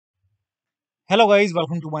Hello guys,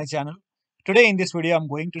 welcome to my channel. Today in this video I'm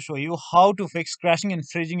going to show you how to fix crashing and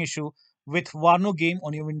freezing issue with WARNO Game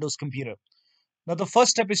on your Windows computer. Now the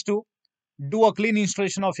first step is to do a clean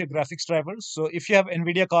installation of your graphics drivers. So if you have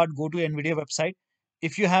Nvidia card, go to Nvidia website.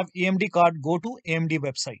 If you have AMD card, go to AMD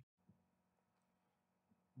website.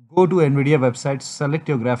 Go to Nvidia website, select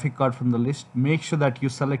your graphic card from the list. Make sure that you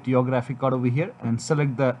select your graphic card over here and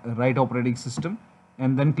select the right operating system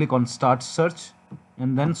and then click on start search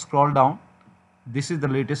and then scroll down. This is the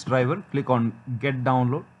latest driver. Click on get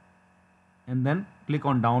download and then click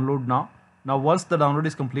on download now. Now once the download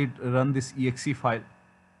is complete, run this exe file.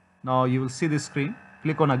 Now you will see this screen.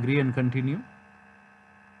 Click on agree and continue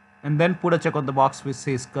and then put a check on the box which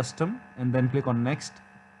says custom and then click on next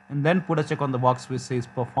and then put a check on the box which says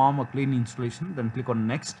perform a clean installation, then click on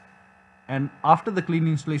next, and after the clean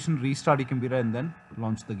installation restart your computer and then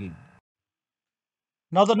launch the game.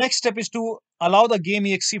 Now the next step is to allow the game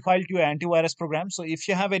exe file to your antivirus program. So if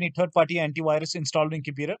you have any third-party antivirus installed in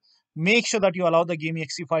computer, make sure that you allow the game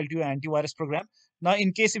exe file to your antivirus program. Now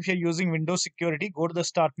in case if you're using Windows security, go to the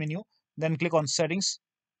start menu, then click on settings.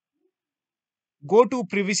 Go to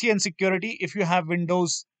privacy and security if you have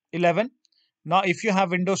Windows 11. Now if you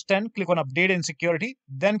have Windows 10, click on update and security,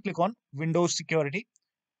 then click on Windows security.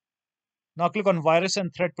 Now click on virus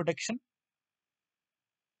and threat protection.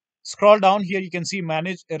 Scroll down here, you can see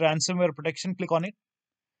manage ransomware protection, click on it.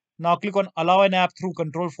 Now click on allow an app through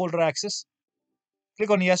control folder access.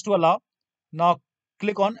 Click on yes to allow. Now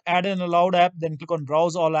click on add an allowed app, then click on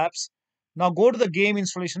browse all apps. Now go to the game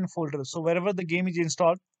installation folder. So wherever the game is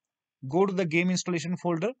installed, go to the game installation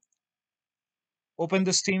folder, open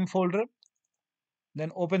the Steam folder,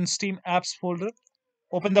 then open Steam apps folder,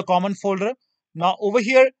 open the common folder. Now over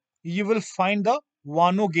here, you will find the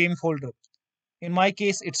WARNO game folder. In my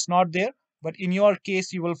case, it's not there, but in your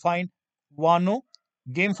case, you will find WARNO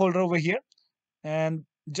game folder over here. And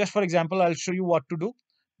just for example, I'll show you what to do.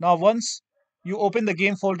 Now, once you open the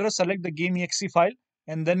game folder, select the game exe file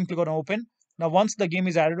and then click on open. Now, once the game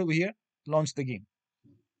is added over here, launch the game.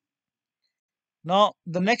 Now,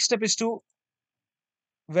 the next step is to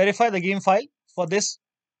verify the game file. For this,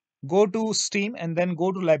 go to Steam and then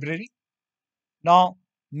go to library. Now,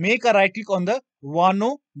 make a right click on the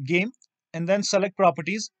WARNO game and then select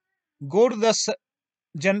properties. Go to the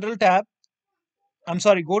general tab.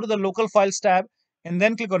 Go to the local files tab and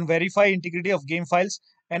then click on verify integrity of game files.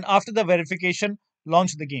 And after the verification,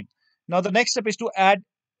 launch the game. Now, the next step is to add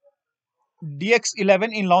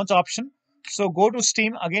DX11 in launch option. So go to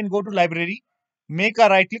Steam, again go to library, make a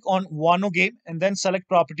right click on WARNO game and then select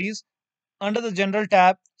properties. Under the general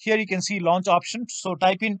tab, here you can see launch option. So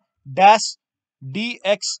type in dash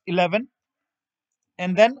DX11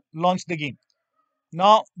 and then launch the game.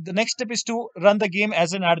 Now, the next step is to run the game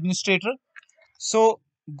as an administrator. So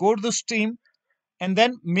go to the Steam and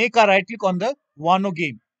then make a right click on the WARNO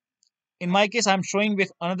game. In my case, I'm showing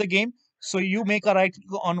with another game. So you make a right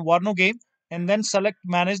click on WARNO game and then select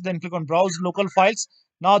manage, then click on browse local files.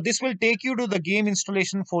 Now this will take you to the game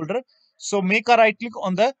installation folder. So make a right click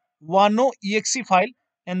on the WARNO exe file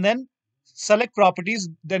and then select properties,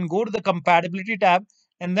 then go to the compatibility tab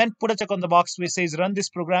and then put a check on the box which says run this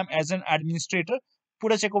program as an administrator.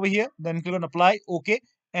 Put a check over here, then click on apply, OK,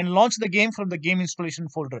 and launch the game from the game installation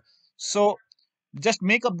folder. So just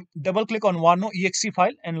make a double click on WARNO exe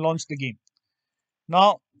file and launch the game.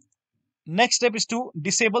 Now, next step is to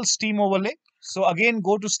disable Steam overlay. So again,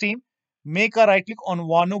 go to Steam, make a right click on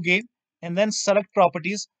WARNO game and then select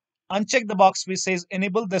properties. Uncheck the box which says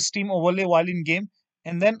enable the Steam overlay while in game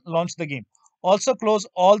and then launch the game. Also close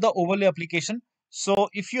all the overlay application. So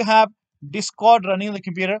if you have Discord running on the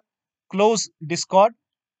computer, close Discord.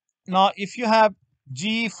 Now, if you have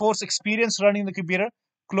GeForce Experience running the computer,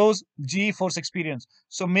 close GeForce Experience.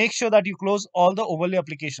 So make sure that you close all the overlay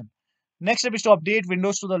application. Next step is to update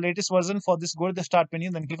Windows to the latest version. For this, go to the start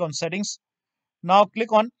menu, then click on settings. Now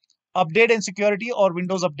click on update and security or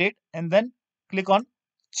Windows update and then click on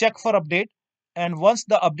check for update. And once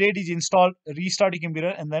the update is installed, restart your computer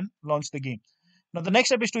and then launch the game. Now the next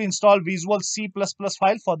step is to install Visual C++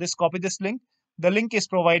 file. For this, copy this link. The link is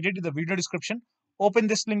provided in the video description. Open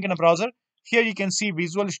this link in a browser. Here you can see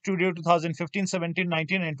Visual Studio 2015, 17,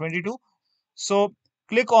 19 and 22. So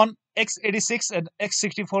click on x86 and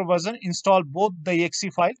x64 version, install both the exe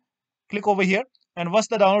file. Click over here and once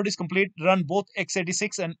the download is complete, run both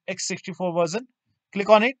x86 and x64 version. Click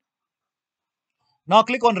on it. Now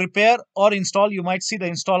click on repair or install. You might see the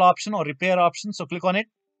install option or repair option. So click on it.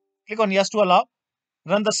 Click on yes to allow.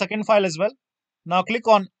 Run the second file as well. Now click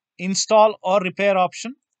on install or repair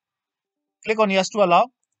option. Click on yes to allow.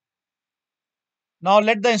 Now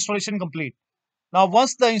let the installation complete. Now,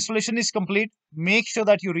 once the installation is complete, make sure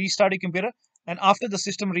that you restart your computer, and after the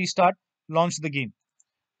system restart, launch the game.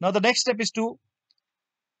 Now, the next step is to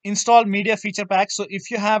install media feature pack. So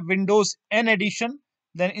if you have Windows N edition,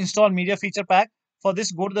 then install media feature pack. For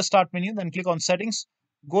this, go to the start menu, then click on settings,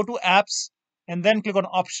 go to apps, and then click on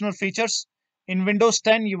optional features. In Windows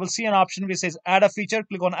 10, you will see an option which says add a feature.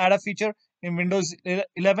 Click on add a feature. In Windows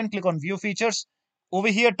 11, click on view features. Over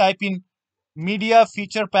here, type in media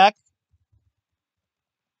feature pack.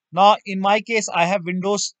 Now, in my case, I have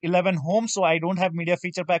Windows 11 Home, so I don't have Media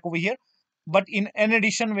Feature Pack over here. But in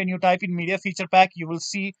addition, when you type in Media Feature Pack, you will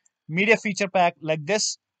see Media Feature Pack like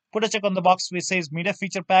this. Put a check on the box which says Media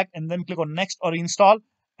Feature Pack and then click on Next or Install.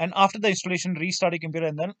 And after the installation, restart your computer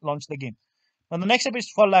and then launch the game. Now, the next step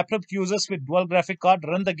is for laptop users with dual graphic card,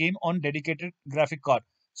 run the game on dedicated graphic card.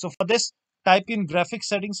 So for this, type in graphic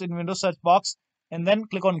settings in Windows search box and then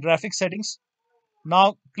click on graphic settings.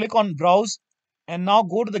 Now click on browse and now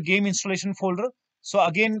go to the game installation folder. So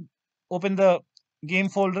again, open the game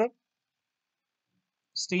folder,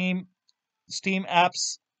 Steam, Steam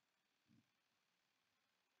apps,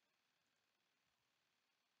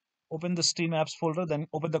 open the Steam apps folder, then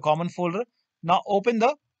open the common folder. Now open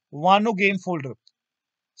the WARNO game folder.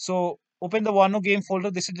 So open the WARNO game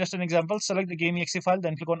folder. This is just an example. Select the game exe file,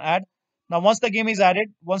 then click on add. Now once the game is added,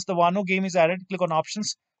 once the WARNO game is added, click on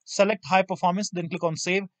options, select high performance, then click on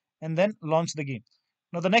save and then launch the game.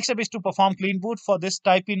 Now the next step is to perform clean boot. For this,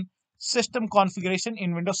 type in system configuration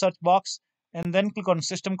in Windows search box and then click on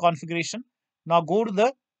system configuration. Now go to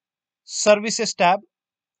the services tab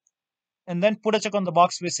and then put a check on the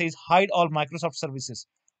box which says hide all Microsoft services.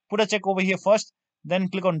 Put a check over here first, then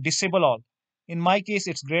click on disable all. In my case,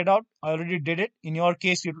 it's grayed out. I already did it. In your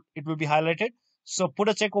case, it will be highlighted. So put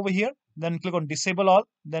a check over here, then click on disable all,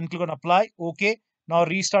 then click on apply. Okay. Now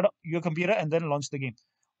restart your computer and then launch the game.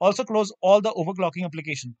 Also close all the overclocking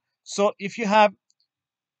application. So if you have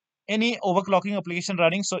any overclocking application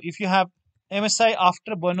running, so if you have MSI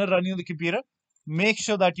Afterburner running on the computer, make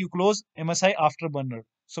sure that you close MSI Afterburner.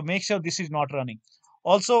 So make sure this is not running.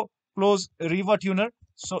 Also close Riva Tuner.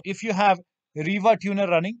 So if you have Riva Tuner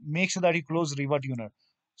running, make sure that you close Riva Tuner.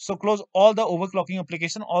 So close all the overclocking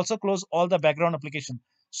application. Also close all the background application.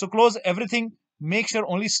 So close everything. Make sure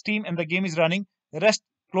only Steam and the game is running. The rest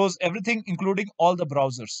close everything, including all the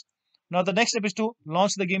browsers. Now the next step is to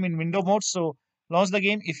launch the game in window mode. So launch the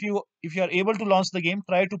game. If you are able to launch the game,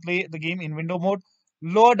 try to play the game in window mode.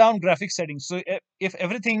 Lower down graphics settings. So if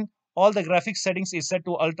everything, all the graphics settings is set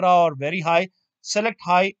to ultra or very high, select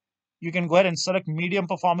high. You can go ahead and select medium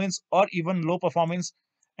performance or even low performance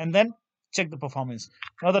and then check the performance.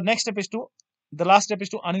 Now the last step is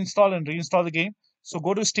to uninstall and reinstall the game. So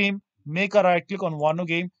go to Steam, make a right click on WARNO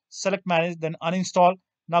game, select manage, then uninstall.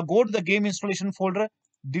 Now go to the game installation folder,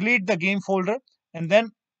 delete the game folder and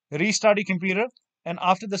then restart your computer. And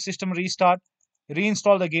after the system restart,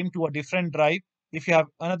 reinstall the game to a different drive. If you have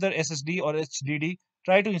another SSD or HDD,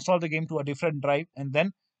 try to install the game to a different drive and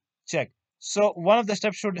then check. So one of the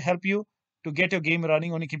steps should help you to get your game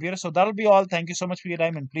running on your computer. So that'll be all. Thank you so much for your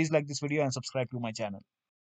time and please like this video and subscribe to my channel.